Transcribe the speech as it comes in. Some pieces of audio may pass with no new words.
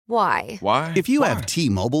Why? Why? If you have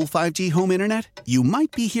T-Mobile 5G home internet, you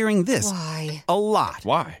might be hearing this Why? a lot.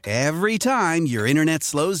 Why? Every time your internet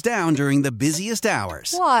slows down during the busiest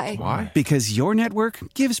hours. Why? Why? Because your network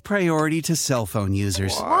gives priority to cell phone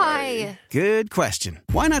users. Why? Good question.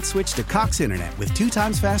 Why not switch to Cox Internet with 2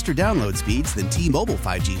 times faster download speeds than T-Mobile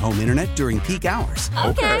 5G home internet during peak hours?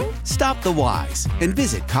 Okay. Stop the whys and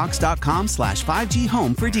visit cox.com/5G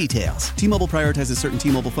home for details. T-Mobile prioritizes certain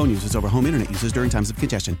T-Mobile phone users over home internet users during times of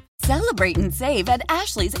congestion. Celebrate and save at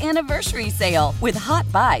Ashley's Anniversary Sale. With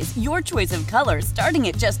Hot Buys, your choice of colors starting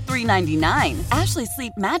at just $3.99. Ashley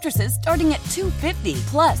Sleep mattresses starting at $2.50.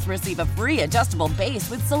 Plus, receive a free adjustable base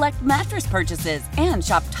with select mattress purchases. And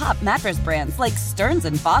shop top mattress brands like Stearns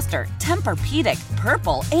 & Foster, Tempur-Pedic,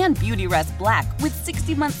 Purple, and Beautyrest Black with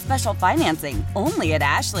 60-month special financing. Only at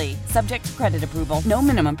Ashley. Subject to credit approval. No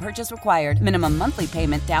minimum purchase required. Minimum monthly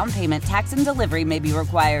payment, down payment, tax, and delivery may be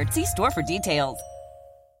required. See store for details.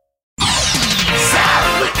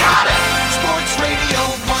 Sal Licata, Sports Radio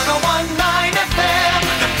 101.9 FM,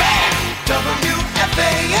 The Fan,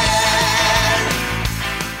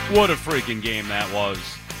 WFAN. What a freaking game that was.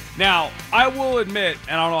 Now, I will admit,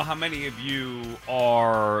 and I don't know how many of you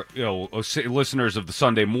are, listeners of the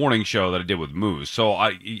Sunday morning show that I did with Moose. So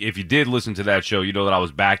if you did listen to that show, you know that I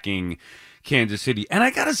was backing Kansas City. And I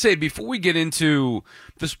got to say, before we get into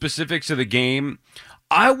the specifics of the game,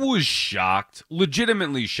 I was shocked,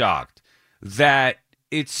 legitimately shocked, that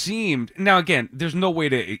it seemed, now again, there's no way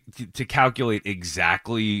to calculate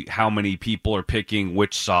exactly how many people are picking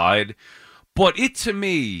which side, but it to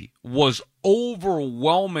me was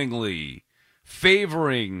overwhelmingly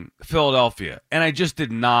favoring Philadelphia, and I just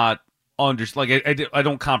did not understand. I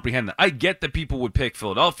don't comprehend that. I get that people would pick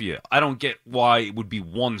Philadelphia. I don't get why it would be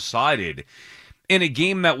one-sided in a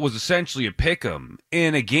game that was essentially a pick'em,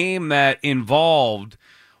 in a game that involved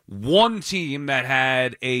one team that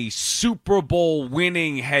had a Super Bowl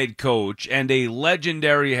winning head coach and a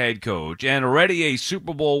legendary head coach and already a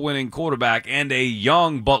Super Bowl winning quarterback and a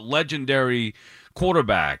young but legendary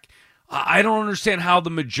quarterback. I don't understand how the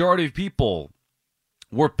majority of people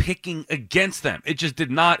were picking against them. It just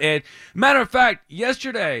did not add. Matter of fact,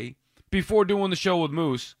 yesterday, before doing the show with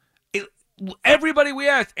Moose, everybody we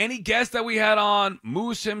asked, any guest that we had on,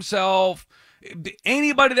 Moose himself,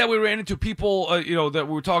 anybody that we ran into, people that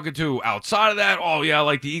we were talking to outside of that, oh yeah, I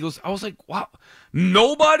like the Eagles. I was like, wow,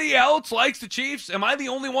 nobody else likes the Chiefs? Am I the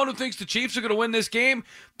only one who thinks the Chiefs are going to win this game?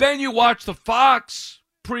 Then you watch the Fox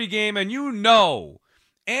pregame, and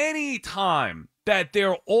any time that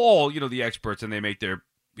they're all the experts and they make their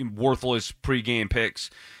worthless pregame picks.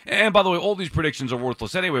 And by the way, all these predictions are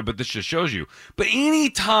worthless anyway, but this just shows you. But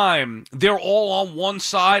anytime they're all on one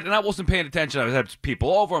side, and I wasn't paying attention, I had people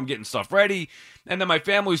over, I'm getting stuff ready, and then my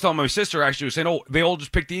family was telling my sister, actually, was saying, oh, they all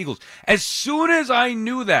just picked the Eagles. As soon as I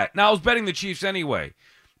knew that, now I was betting the Chiefs anyway,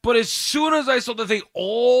 but as soon as I saw that they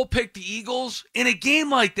all picked the Eagles, in a game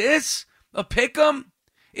like this, a pick'em,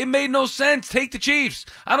 it made no sense. Take the Chiefs.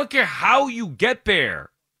 I don't care how you get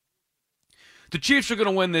there. The Chiefs are going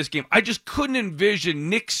to win this game. I just couldn't envision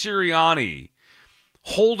Nick Sirianni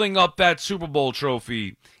holding up that Super Bowl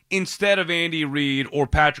trophy instead of Andy Reid or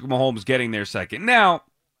Patrick Mahomes getting their second. Now,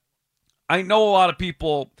 I know a lot of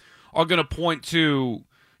people are going to point to,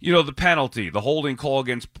 the penalty, the holding call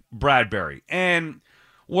against Bradbury. And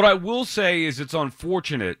what I will say is it's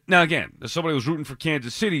unfortunate. Now, again, somebody was rooting for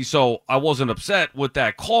Kansas City, so I wasn't upset with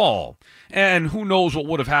that call. And who knows what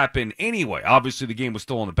would have happened anyway. Obviously, the game was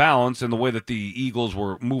still on the balance, and the way that the Eagles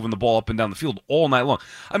were moving the ball up and down the field all night long.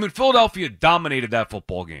 I mean, Philadelphia dominated that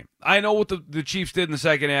football game. I know what the Chiefs did in the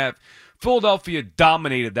second half. Philadelphia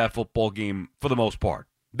dominated that football game for the most part.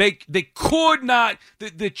 They could not,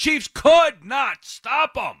 the Chiefs could not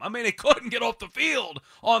stop them. I mean, they couldn't get off the field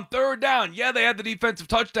on third down. Yeah, they had the defensive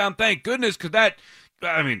touchdown, thank goodness, because that,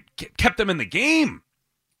 kept them in the game.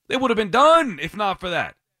 They would have been done if not for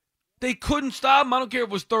that. They couldn't stop them. I don't care if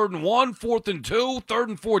it was 3rd and 1, 4th and 2, 3rd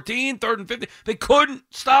and 14, 3rd and 15. They couldn't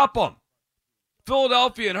stop them.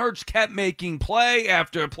 Philadelphia and Hurts kept making play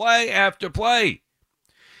after play after play.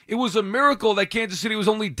 It was a miracle that Kansas City was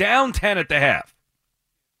only down 10 at the half.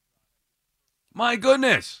 My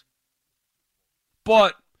goodness.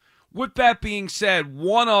 But with that being said,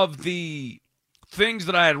 one of the things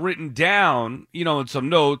that I had written down, in some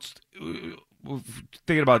notes,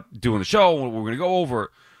 thinking about doing the show, what we're going to go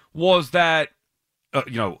over, was that,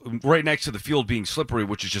 right next to the field being slippery,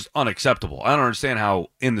 which is just unacceptable. I don't understand how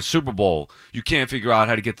in the Super Bowl you can't figure out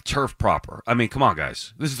how to get the turf proper. I mean, come on,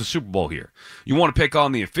 guys. This is the Super Bowl here. You want to pick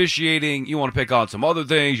on the officiating. You want to pick on some other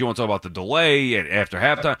things. You want to talk about the delay after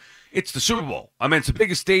halftime. It's the Super Bowl. I mean, it's the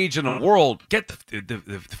biggest stage in the world. Get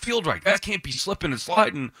the field right. That can't be slipping and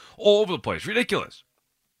sliding all over the place. Ridiculous.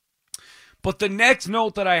 But the next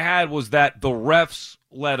note that I had was that the refs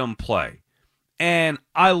let them play. And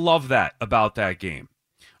I love that about that game.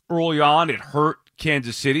 Early on, it hurt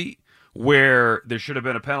Kansas City, where there should have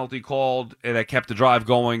been a penalty called that kept the drive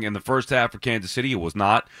going in the first half for Kansas City. It was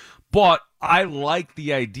not. But I like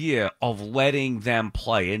the idea of letting them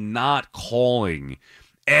play and not calling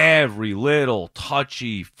every little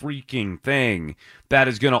touchy freaking thing that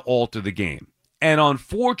is going to alter the game. And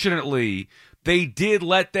unfortunately, they did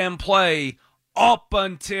let them play up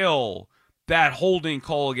until that holding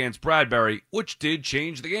call against Bradbury, which did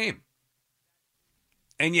change the game.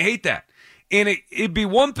 And you hate that. And it'd be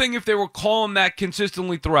one thing if they were calling that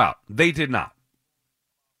consistently throughout. They did not.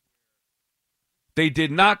 They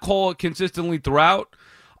did not call it consistently throughout.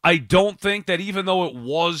 I don't think that even though it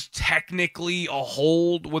was technically a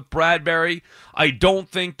hold with Bradbury, I don't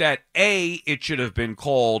think that A, it should have been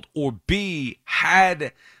called, or B,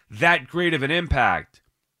 had that great of an impact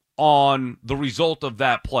on the result of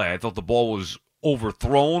that play. I thought the ball was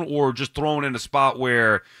overthrown or just thrown in a spot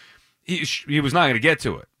where he was not going to get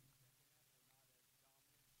to it.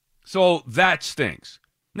 So that stinks.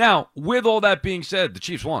 Now, with all that being said, the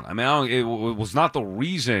Chiefs won. I mean, it was not the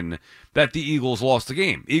reason that the Eagles lost the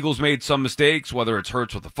game. Eagles made some mistakes, whether it's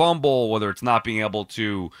Hurts with a fumble, whether it's not being able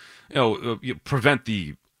to, prevent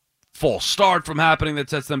the false start from happening that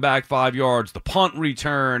sets them back 5 yards, the punt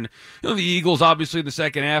return. The Eagles, obviously, in the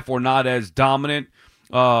second half were not as dominant.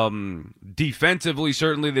 Defensively,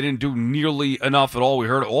 certainly, they didn't do nearly enough at all.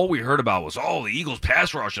 All we heard about was, the Eagles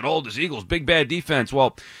pass rush and this Eagles big bad defense.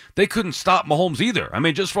 Well, they couldn't stop Mahomes either. I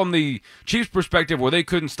mean, just from the Chiefs' perspective, where they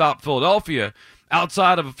couldn't stop Philadelphia,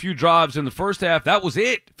 outside of a few drives in the first half, that was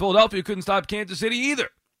it. Philadelphia couldn't stop Kansas City either.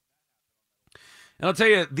 And I'll tell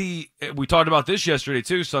you, we talked about this yesterday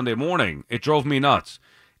too, Sunday morning. It drove me nuts.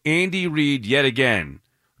 Andy Reid, yet again,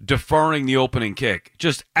 deferring the opening kick.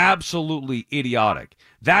 Just absolutely idiotic.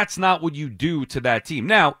 That's not what you do to that team.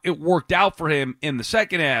 Now, it worked out for him in the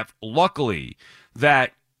second half, luckily,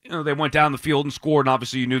 that they went down the field and scored, and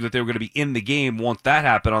obviously you knew that they were going to be in the game once that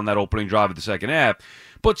happened on that opening drive of the second half.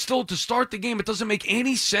 But still, to start the game, it doesn't make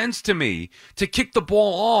any sense to me to kick the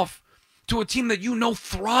ball off to a team that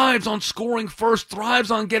thrives on scoring first,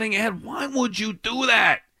 thrives on getting ahead. Why would you do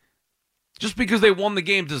that? Just because they won the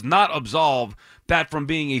game does not absolve that from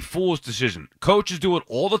being a foolish decision. Coaches do it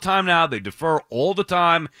all the time now. They defer all the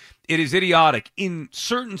time. It is idiotic. In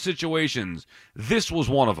certain situations, this was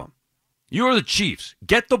one of them. You're the Chiefs.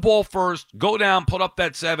 Get the ball first. Go down, put up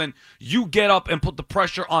that 7. You get up and put the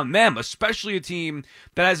pressure on them, especially a team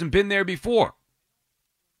that hasn't been there before.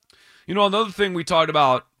 Another thing we talked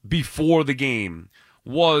about before the game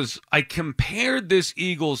was I compared this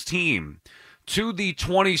Eagles team to the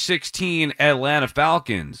 2016 Atlanta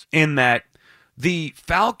Falcons in that the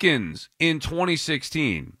Falcons in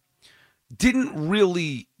 2016 didn't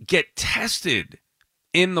really get tested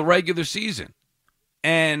in the regular season.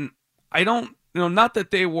 And I don't, not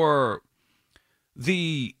that they were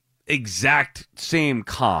the exact same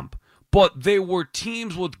comp, but they were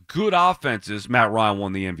teams with good offenses. Matt Ryan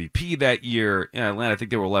won the MVP that year in Atlanta. I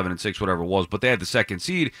think they were 11-6, whatever it was, but they had the second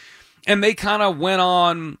seed. And they kind of went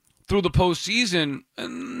on through the postseason,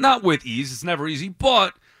 not with ease. It's never easy,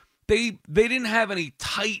 but they didn't have any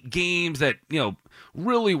tight games that,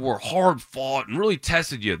 really were hard fought and really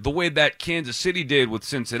tested you the way that Kansas City did with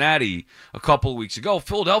Cincinnati a couple of weeks ago.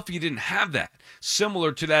 Philadelphia didn't have that,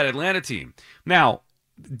 similar to that Atlanta team. Now,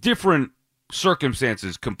 different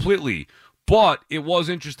circumstances completely, but it was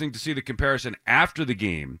interesting to see the comparison after the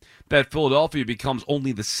game that Philadelphia becomes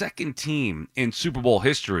only the second team in Super Bowl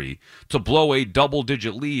history to blow a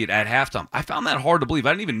double-digit lead at halftime. I found that hard to believe.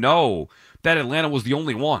 I didn't even know that Atlanta was the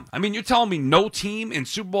only one. I mean, you're telling me no team in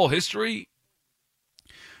Super Bowl history,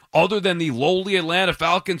 other than the lowly Atlanta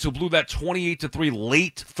Falcons who blew that 28-3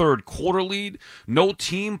 late third quarter lead, no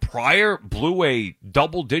team prior blew a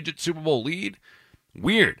double-digit Super Bowl lead?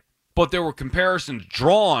 Weird. But there were comparisons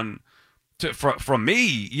drawn from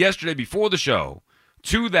me yesterday before the show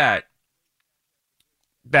to that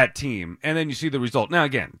team, and then you see the result. Now,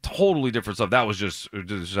 again, totally different stuff. That was just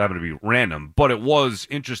happened to be random, but it was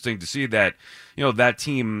interesting to see that, that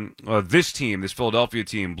team, this Philadelphia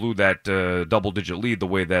team, blew that double-digit lead the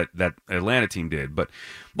way that Atlanta team did. But,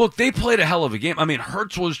 look, they played a hell of a game. I mean,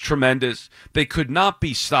 Hurts was tremendous. They could not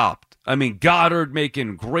be stopped. I mean, Goddard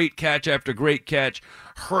making great catch after great catch.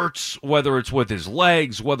 Hurts, whether it's with his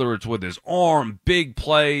legs, whether it's with his arm, big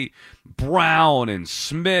play. Brown and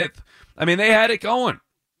Smith. I mean, they had it going.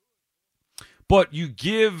 But you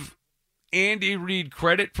give Andy Reid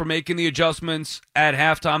credit for making the adjustments at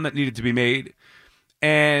halftime that needed to be made.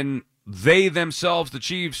 And they themselves, the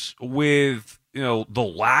Chiefs, with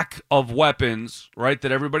the lack of weapons, right,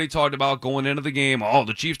 that everybody talked about going into the game. Oh,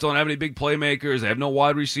 the Chiefs don't have any big playmakers. They have no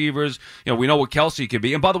wide receivers. We know what Kelsey can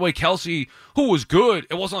be. And by the way, Kelsey, who was good,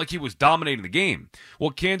 it wasn't like he was dominating the game.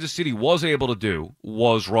 What Kansas City was able to do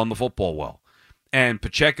was run the football well. And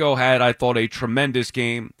Pacheco had, I thought, a tremendous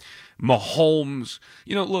game. Mahomes,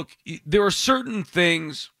 look, there are certain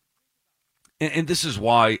things, and this is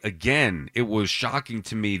why, again, it was shocking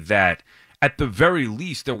to me that at the very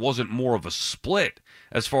least, there wasn't more of a split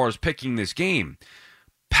as far as picking this game.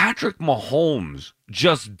 Patrick Mahomes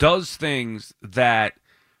just does things that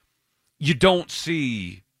you don't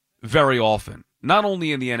see very often, not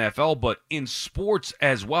only in the NFL, but in sports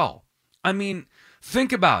as well. I mean,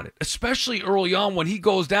 think about it, especially early on when he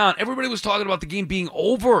goes down. Everybody was talking about the game being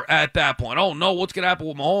over at that point. Oh, no, what's going to happen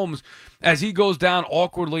with Mahomes as he goes down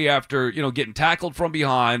awkwardly after, getting tackled from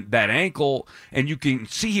behind, that ankle, and you can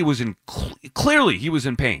see he was clearly he was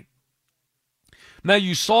in pain. Now,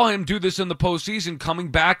 you saw him do this in the postseason,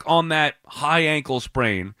 coming back on that high ankle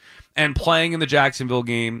sprain and playing in the Jacksonville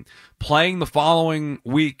game, playing the following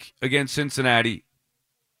week against Cincinnati,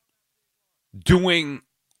 doing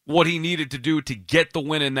what he needed to do to get the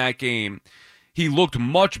win in that game. He looked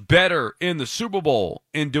much better in the Super Bowl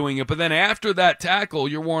in doing it. But then after that tackle,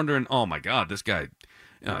 you're wondering, oh, my God, this guy,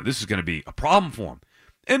 this is going to be a problem for him.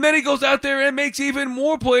 And then he goes out there and makes even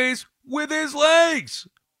more plays with his legs.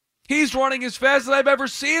 He's running as fast as I've ever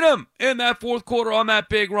seen him in that fourth quarter on that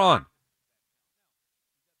big run.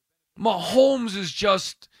 Mahomes is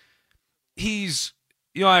just,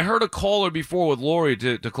 I heard a caller before with Lori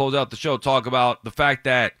to close out the show talk about the fact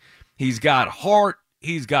that he's got heart,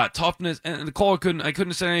 he's got toughness, and the caller I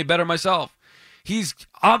couldn't have said any better myself. He's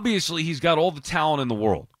got all the talent in the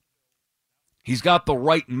world. He's got the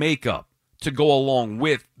right makeup to go along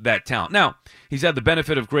with that talent. Now, he's had the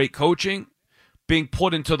benefit of great coaching, being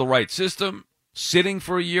put into the right system, sitting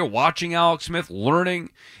for a year, watching Alex Smith,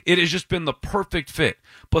 learning. It has just been the perfect fit.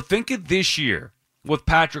 But think of this year with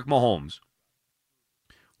Patrick Mahomes,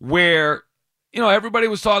 where, everybody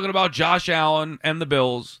was talking about Josh Allen and the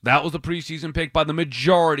Bills. That was the preseason pick by the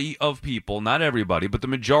majority of people. Not everybody, but the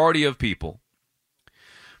majority of people.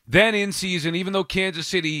 Then in season, even though Kansas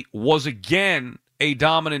City was again a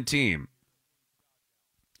dominant team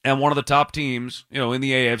and one of the top teams, in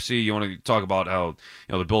the AFC, you want to talk about how,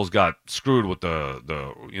 the Bills got screwed with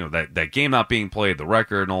that game not being played, the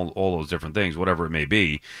record, and all those different things, whatever it may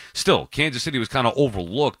be. Still, Kansas City was kind of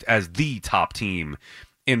overlooked as the top team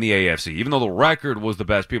in the AFC. Even though the record was the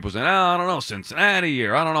best, people saying, I don't know, Cincinnati,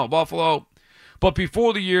 or I don't know, Buffalo. But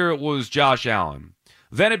before the year, it was Josh Allen.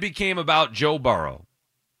 Then it became about Joe Burrow.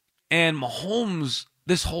 And Mahomes,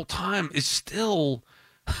 this whole time, is still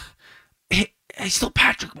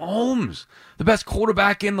Patrick Mahomes, the best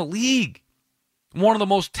quarterback in the league. One of the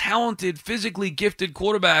most talented, physically gifted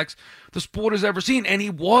quarterbacks the sport has ever seen. And he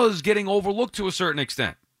was getting overlooked to a certain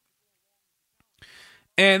extent.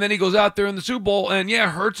 And then he goes out there in the Super Bowl, and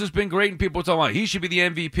Hurts has been great, and people are talking about he should be the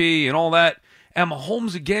MVP and all that. And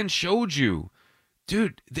Mahomes again showed you,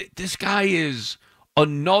 dude, this guy is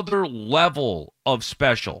another level of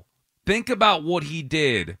special. Think about what he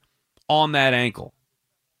did on that ankle.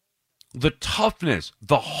 The toughness,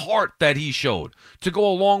 the heart that he showed to go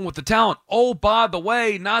along with the talent. Oh, by the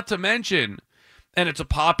way, not to mention, and it's a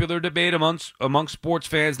popular debate amongst sports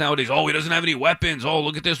fans nowadays. Oh, he doesn't have any weapons. Oh,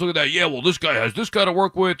 look at this, look at that. Yeah, well, this guy has this guy to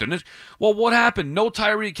work with. And this. Well, what happened? No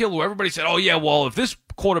Tyreek Hill, who everybody said, oh, yeah, well, if this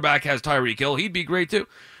quarterback has Tyreek Hill, he'd be great too.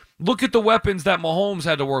 Look at the weapons that Mahomes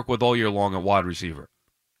had to work with all year long at wide receiver.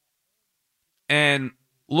 And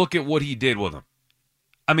look at what he did with them.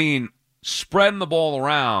 I mean, spreading the ball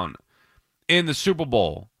around in the Super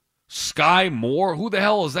Bowl. Sky Moore, who the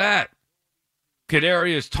hell is that?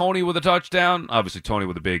 Kadarius Toney with a touchdown. Obviously, Toney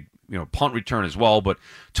with a big, punt return as well. But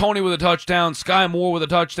Toney with a touchdown. Sky Moore with a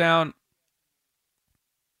touchdown.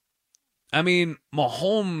 I mean,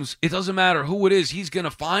 Mahomes, it doesn't matter who it is. He's going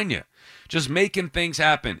to find you. Just making things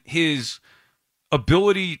happen. His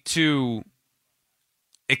ability to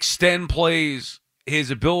extend plays,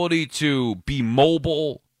 his ability to be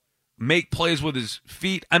mobile, make plays with his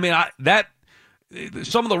feet. I mean,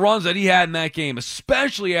 some of the runs that he had in that game,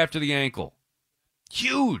 especially after the ankle,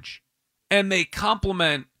 huge. And they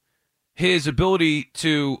complement his ability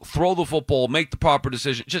to throw the football, make the proper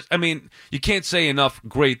decision. You can't say enough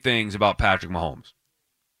great things about Patrick Mahomes.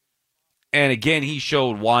 And again, he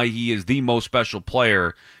showed why he is the most special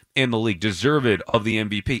player in the league, deserved of the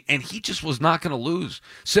MVP. And he just was not going to lose.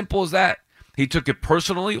 Simple as that. He took it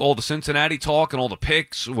personally, all the Cincinnati talk and all the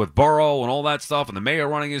picks with Burrow and all that stuff and the mayor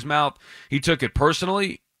running his mouth. He took it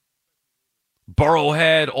personally.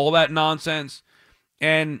 Burrowhead, all that nonsense.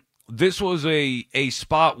 And this was a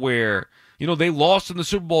spot where, they lost in the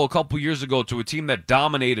Super Bowl a couple years ago to a team that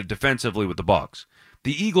dominated defensively with the Bucs.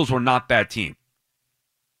 The Eagles were not that team.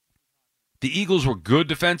 The Eagles were good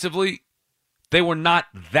defensively. They were not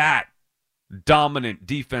that dominant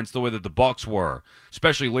defense the way that the Bucs were,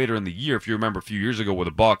 especially later in the year. If you remember a few years ago where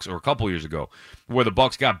the Bucs, or a couple years ago, where the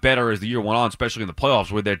Bucs got better as the year went on, especially in the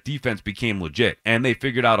playoffs, where their defense became legit, and they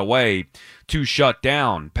figured out a way to shut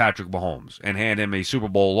down Patrick Mahomes and hand him a Super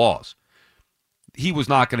Bowl loss. He was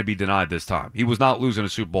not going to be denied this time. He was not losing a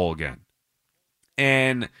Super Bowl again.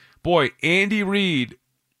 And boy, Andy Reid,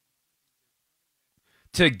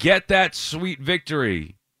 to get that sweet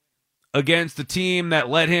victory against the team that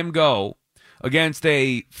let him go, against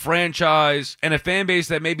a franchise and a fan base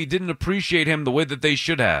that maybe didn't appreciate him the way that they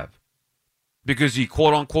should have, because he,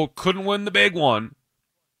 quote-unquote, couldn't win the big one,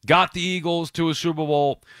 got the Eagles to a Super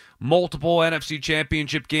Bowl, multiple NFC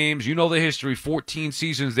championship games. You know the history, 14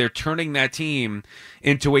 seasons. They're turning that team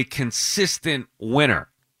into a consistent winner,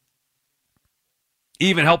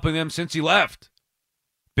 even helping them since he left,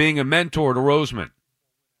 being a mentor to Roseman,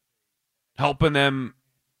 helping them,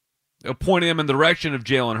 pointing them in the direction of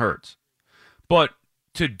Jalen Hurts. But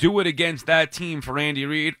to do it against that team for Andy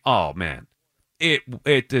Reid, oh man, it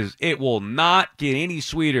will not get any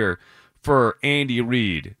sweeter for Andy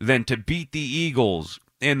Reid than to beat the Eagles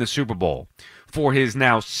in the Super Bowl for his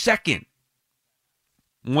now second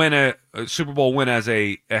a Super Bowl win as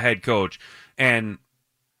a head coach, and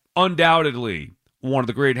undoubtedly one of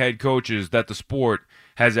the great head coaches that the sport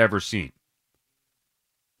has ever seen.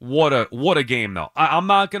 What a game though. I'm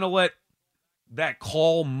not gonna let that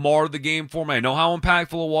call marred the game for me. I know how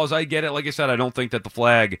impactful it was. I get it. Like I said, I don't think that the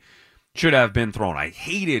flag should have been thrown. I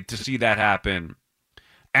hated to see that happen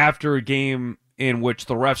after a game in which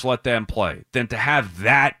the refs let them play. Then to have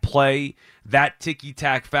that play, that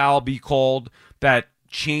ticky-tack foul be called, that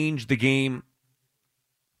changed the game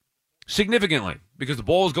significantly, because the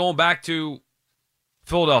ball is going back to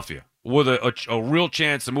Philadelphia with a real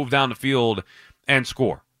chance to move down the field and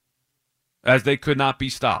score, as they could not be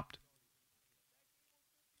stopped.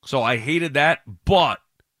 So I hated that, but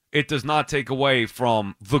it does not take away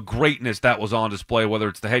from the greatness that was on display, whether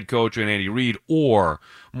it's the head coach in Andy Reid or,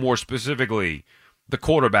 more specifically, the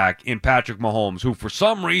quarterback in Patrick Mahomes, who for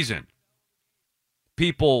some reason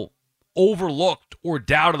people overlooked or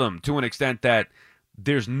doubted him to an extent that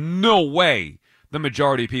there's no way the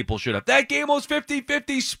majority of people should have. That game was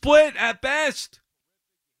 50-50 split at best,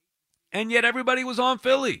 and yet everybody was on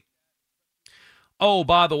Philly. Oh,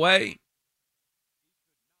 by the way,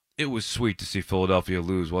 it was sweet to see Philadelphia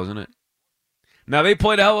lose, wasn't it? Now, they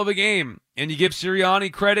played a hell of a game, and you give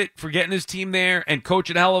Sirianni credit for getting his team there and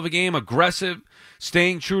coaching a hell of a game, aggressive,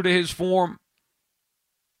 staying true to his form.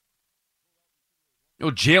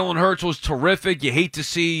 Jalen Hurts was terrific. You hate to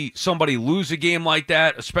see somebody lose a game like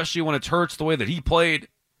that, especially when it's Hurts the way that he played.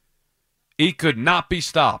 He could not be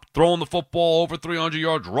stopped. Throwing the football over 300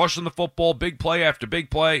 yards, rushing the football, big play after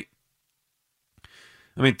big play.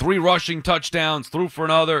 3 rushing touchdowns, threw for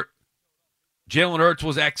another. Jalen Hurts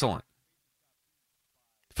was excellent.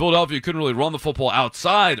 Philadelphia couldn't really run the football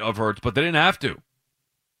outside of Hurts, but they didn't have to.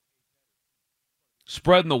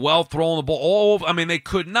 Spreading the wealth, throwing the ball all over. They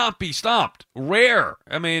could not be stopped. Rare.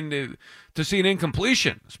 To see an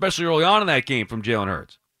incompletion, especially early on in that game from Jalen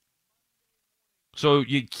Hurts. So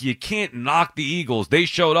you can't knock the Eagles. They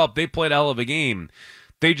showed up. They played a hell of a game.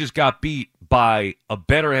 They just got beat by a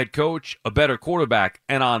better head coach, a better quarterback,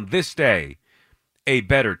 and on this day, a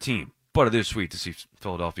better team. But it is sweet to see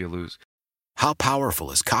Philadelphia lose. How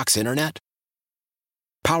powerful is Cox Internet?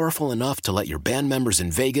 Powerful enough to let your band members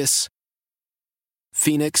in Vegas,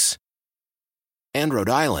 Phoenix, and Rhode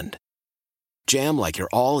Island jam like you're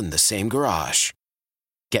all in the same garage.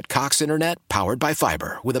 Get Cox Internet powered by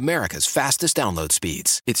fiber with America's fastest download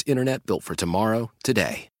speeds. It's internet built for tomorrow,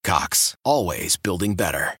 today. Cox, always building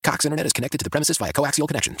better. Cox Internet is connected to the premises via coaxial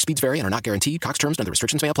connection. Speeds vary and are not guaranteed. Cox terms and other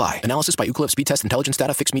restrictions may apply. Analysis by Ookla Speed Test Intelligence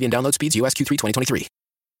Data. Fixed median download speeds. US Q3 2023.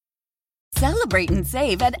 Celebrate and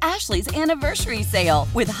save at Ashley's Anniversary Sale.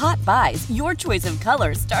 With Hot Buys, your choice of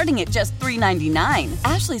colors starting at just $3.99.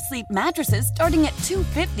 Ashley Sleep mattresses starting at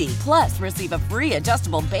 $2.50. Plus, receive a free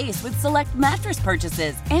adjustable base with select mattress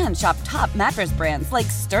purchases. And shop top mattress brands like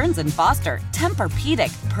Stearns & Foster,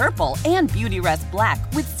 Tempur-Pedic, Purple, and Beautyrest Black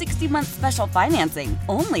with 60-month special financing.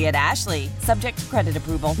 Only at Ashley. Subject to credit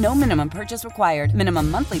approval. No minimum purchase required. Minimum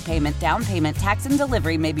monthly payment, down payment, tax, and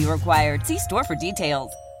delivery may be required. See store for details.